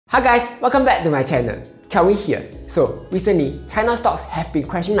Hi guys, welcome back to my channel. Kelvin here. So recently, China stocks have been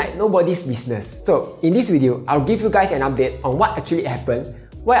crashing like nobody's business. So in this video, I'll give you guys an update on what actually happened.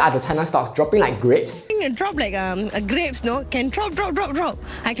 Why are the China stocks dropping like grapes? It drop like grapes, no? Can drop.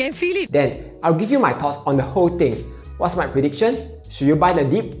 I can feel it. Then I'll give you my thoughts on the whole thing. What's my prediction? Should you buy the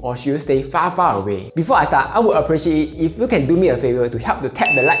dip or should you stay far away? Before I start, I would appreciate it if you can do me a favor to help to tap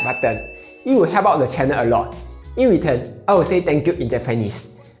the like button. It will help out the channel a lot. In return, I will say thank you in Japanese.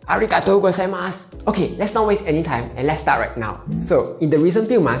 Arigatou gozaimasu. Okay, let's not waste any time and let's start right now. So, in the recent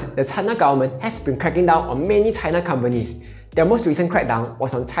few months, the China government has been cracking down on many China companies. Their most recent crackdown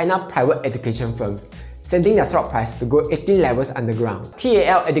was on China private education firms, sending their stock price to go 18 levels underground.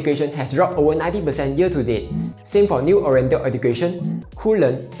 TAL Education has dropped over 90% year to date. Same for New Oriental Education,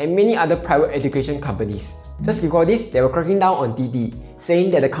 Koolearn, and many other private education companies. Just before this, they were cracking down on DB,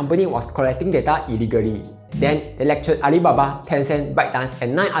 saying that the company was collecting data illegally. Then, they lectured Alibaba, Tencent, ByteDance,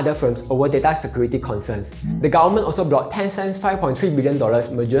 and 9 other firms over data security concerns. The government also blocked Tencent's $5.3 billion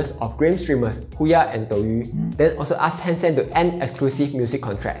mergers of game streamers Huya and Douyu, then also asked Tencent to end exclusive music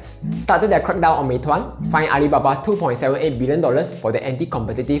contracts. Started their crackdown on Meituan, fined Alibaba $2.78 billion for their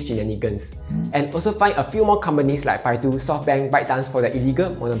anti-competitive shenanigans, and also fined a few more companies like Baidu, SoftBank, ByteDance for their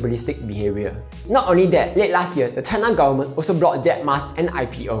illegal monopolistic behavior. Not only that, late last year, the China government also blocked Jet Mask and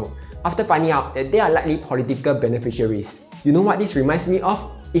IPO, after finding out that they are likely political beneficiaries. You know what this reminds me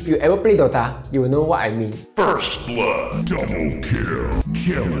of? If you ever play Dota, you will know what I mean. First blood, double kill,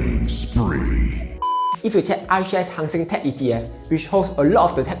 killing spree. If you check iShares Hang Seng Tech ETF, which holds a lot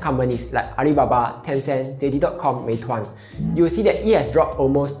of the tech companies like Alibaba, Tencent, JD.com, Meituan, you will see that it has dropped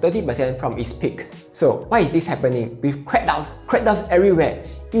almost 30% from its peak. So why is this happening? With crackdowns everywhere,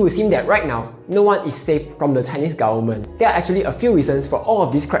 it would seem that right now, no one is safe from the Chinese government. There are actually a few reasons for all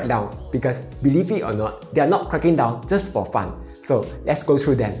of this crackdown, because believe it or not, they are not cracking down just for fun. So let's go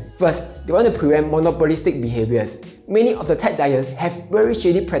through them. First, they want to prevent monopolistic behaviors. Many of the tech giants have very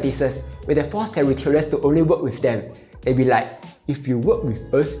shady practices where they force their retailers to only work with them. They be like, if you work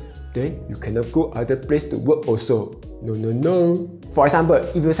with us, then you cannot go other place to work also. No. For example,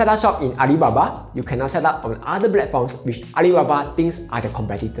 if you set up shop in Alibaba, you cannot set up on other platforms which Alibaba thinks are the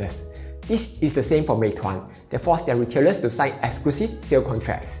competitors. This is the same for Meituan. They force their retailers to sign exclusive sale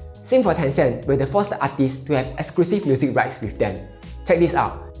contracts. Same for Tencent, where they force the artists to have exclusive music rights with them. Check this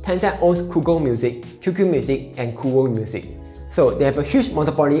out. Tencent owns Kugou Music, QQ Music, and Kuwo Music. So they have a huge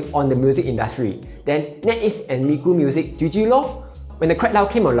monopoly on the music industry. Then NetEase and Migu Music GG lor. When the crackdown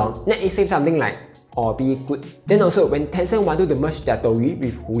came along, NetEase said something like, "Oh, be good." Then also when Tencent wanted to merge their Douyu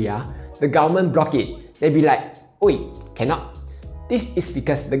with Huya, the government blocked it. They be like, "Oi, cannot." This is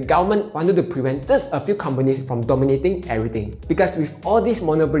because the government wanted to prevent just a few companies from dominating everything. Because with all these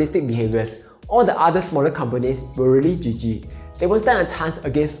monopolistic behaviors, all the other smaller companies were really GG. They won't stand a chance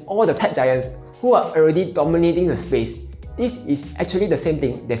against all the tech giants who are already dominating the space. This is actually the same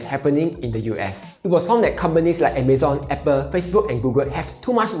thing that's happening in the US. It was found that companies like Amazon, Apple, Facebook, and Google have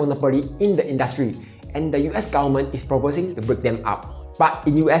too much monopoly in the industry, and the US government is proposing to break them up. But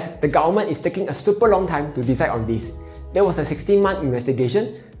in US, the government is taking a super long time to decide on this. There was a 16-month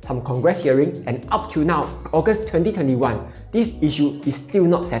investigation, some Congress hearing, and up to now, August 2021, this issue is still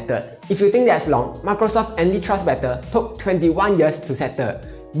not settled. If you think that's long, Microsoft antitrust battle took 21 years to settle.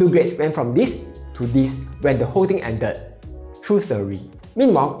 Bill Gates went from this to this when the whole thing ended. True story.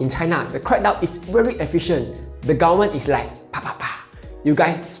 Meanwhile, in China, the crackdown is very efficient. The government is like, pa. You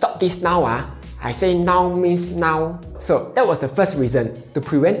guys stop this now I say now means now. So that was the first reason, to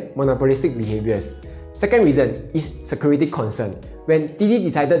prevent monopolistic behaviors. Second reason is security concern. When Didi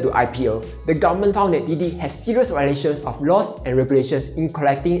decided to IPO, the government found that Didi has serious violations of laws and regulations in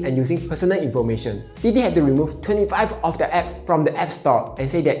collecting and using personal information. Didi had to remove 25 of the apps from the App Store and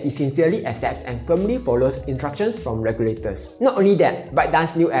say that it sincerely accepts and firmly follows instructions from regulators. Not only that,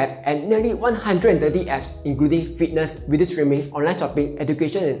 ByteDance's new app and nearly 130 apps, including fitness, video streaming, online shopping,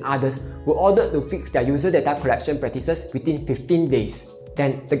 education, and others, were ordered to fix their user data collection practices within 15 days.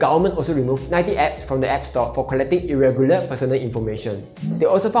 Then, the government also removed 90 apps from the App Store for collecting irregular personal information. They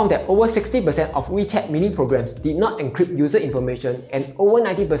also found that over 60% of WeChat mini programs did not encrypt user information, and over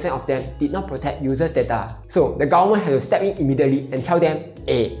 90% of them did not protect users' data. So, the government had to step in immediately and tell them,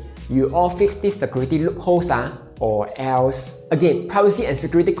 "Hey, you all fix these security loopholes or else." Again, privacy and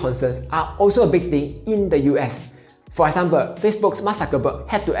security concerns are also a big thing in the US. For example, Facebook's Mark Zuckerberg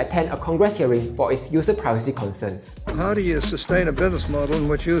had to attend a Congress hearing for its user privacy concerns. How do you sustain a business model in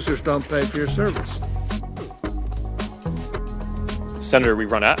which users don't pay for your service? Senator, we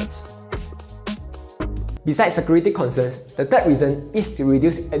run ads. Besides security concerns, the third reason is to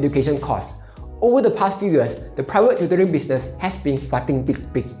reduce education costs. over the past few years, the private tutoring business has been fighting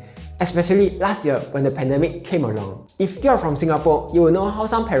big, especially last year when the pandemic came along. If you are from Singapore, you will know how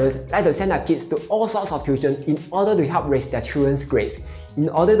some parents like to send their kids to all sorts of tuition in order to help raise their children's grades, in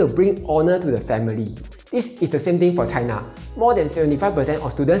order to bring honor to the family. This is the same thing for China. More than 75%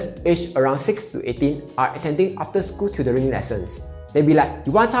 of students aged around 6 to 18 are attending after-school tutoring lessons. They'll be like,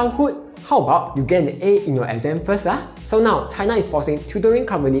 you want childhood? How about you get an A in your exam first? So now, China is forcing tutoring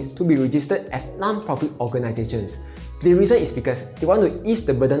companies to be registered as non-profit organizations. The reason is because they want to ease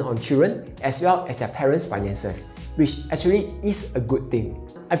the burden on children as well as their parents' finances, which actually is a good thing.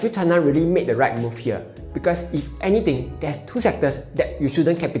 I feel China really made the right move here, because if anything, there's two sectors that you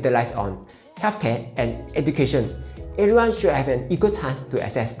shouldn't capitalize on: healthcare and education. Everyone should have an equal chance to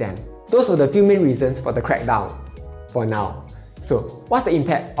access them. Those were the few main reasons for the crackdown, for now. So, what's the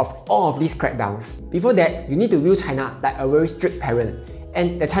impact of all of these crackdowns? Before that, you need to view China like a very strict parent,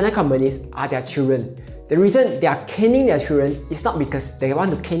 and the China companies are their children. The reason they are caning their children is not because they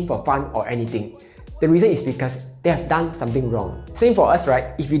want to cane for fun or anything. The reason is because they have done something wrong. Same for us,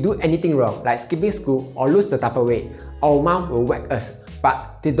 right? If we do anything wrong, like skipping school or lose the Tupperware, our mom will whack us,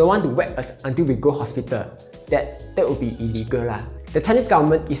 but they don't want to whack us until we go hospital. That would be illegal lah. The Chinese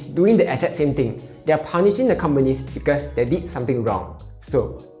government is doing the exact same thing. They are punishing the companies because they did something wrong.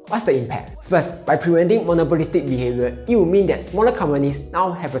 So, what's the impact? First, by preventing monopolistic behavior, it will mean that smaller companies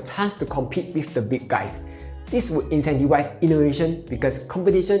now have a chance to compete with the big guys. This would incentivize innovation because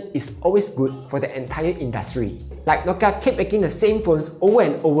competition is always good for the entire industry. Like Nokia kept making the same phones over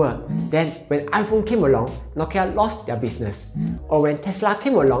and over. Then, when iPhone came along, Nokia lost their business. Or when Tesla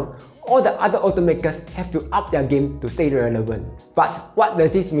came along, all the other automakers have to up their game to stay relevant. But what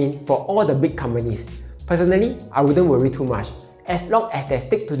does this mean for all the big companies? Personally, I wouldn't worry too much. As long as they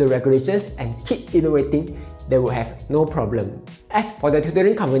stick to the regulations and keep innovating, they will have no problem. As for the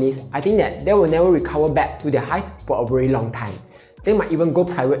tutoring companies, I think that they will never recover back to their heights for a very long time. They might even go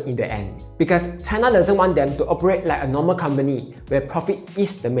private in the end. Because China doesn't want them to operate like a normal company where profit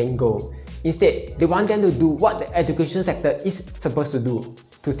is the main goal. Instead, they want them to do what the education sector is supposed to do: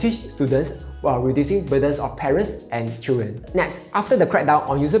 to teach students while reducing burdens of parents and children. Next, after the crackdown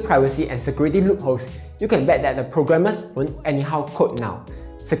on user privacy and security loopholes, you can bet that the programmers won't anyhow code now.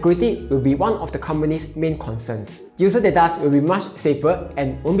 Security will be one of the company's main concerns. User data will be much safer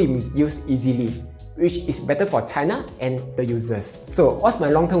and won't be misused easily, which is better for China and the users. So, what's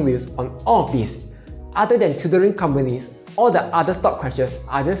my long-term views on all of this? Other than tutoring companies, all the other stock crashes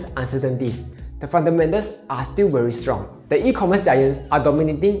are just uncertainties. The fundamentals are still very strong. The e-commerce giants are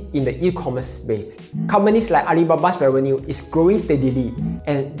dominating in the e-commerce space. Companies like Alibaba's revenue is growing steadily,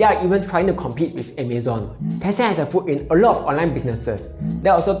 and they are even trying to compete with Amazon. Tencent has a foot in a lot of online businesses. They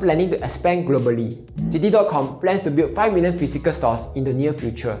are also planning to expand globally. JD.com plans to build 5 million physical stores in the near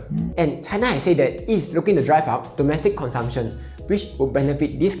future. And China has said that it is looking to drive up domestic consumption, which will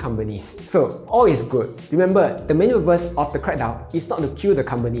benefit these companies. So, all is good. Remember, the main purpose of the crackdown is not to kill the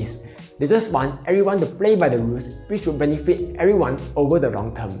companies. They just want everyone to play by the rules, which will benefit everyone over the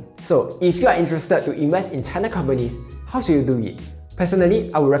long term. So, if you are interested to invest in China companies, how should you do it?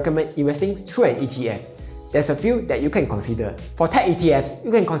 Personally, I would recommend investing through an ETF. There's a few that you can consider. For tech ETFs, you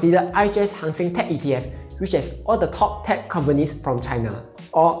can consider IHS Hang Seng Tech ETF, which has all the top tech companies from China.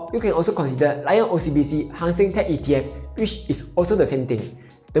 Or you can also consider Lion OCBC Hang Seng Tech ETF, which is also the same thing.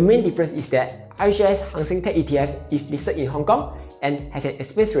 The main difference is that IHS Hang Seng Tech ETF is listed in Hong Kong and has an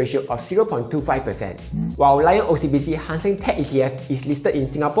expense ratio of 0.25%, while Lion OCBC Hang Seng Tech ETF is listed in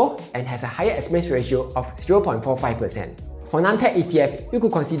Singapore and has a higher expense ratio of 0.45%. For non-tech ETF, you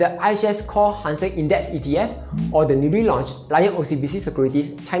could consider IHS Core Hang Seng Index ETF or the newly launched Lion OCBC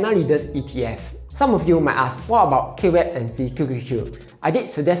Securities China Leaders ETF. Some of you might ask, what about KWEB and CQQQ? I did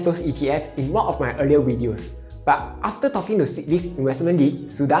suggest those ETFs in one of my earlier videos. But after talking to this investment lead,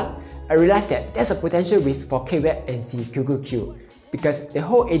 Sudan, I realized that there's a potential risk for KWEB and CQQQ because they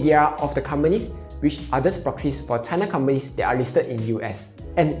hold ADR of the companies, which are just proxies for China companies that are listed in US.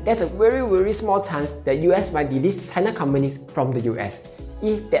 And there's a very small chance that US might delist China companies from the US.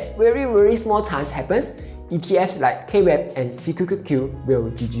 If that very small chance happens, ETFs like KWEB and CQQQ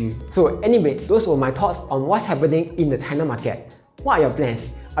will GG. So anyway, those were my thoughts on what's happening in the China market. What are your plans?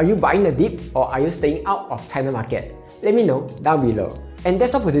 Are you buying the dip or are you staying out of China market? Let me know down below. And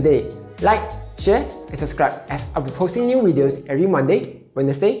that's all for today. Like, share and subscribe as I'll be posting new videos every Monday,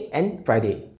 Wednesday and Friday.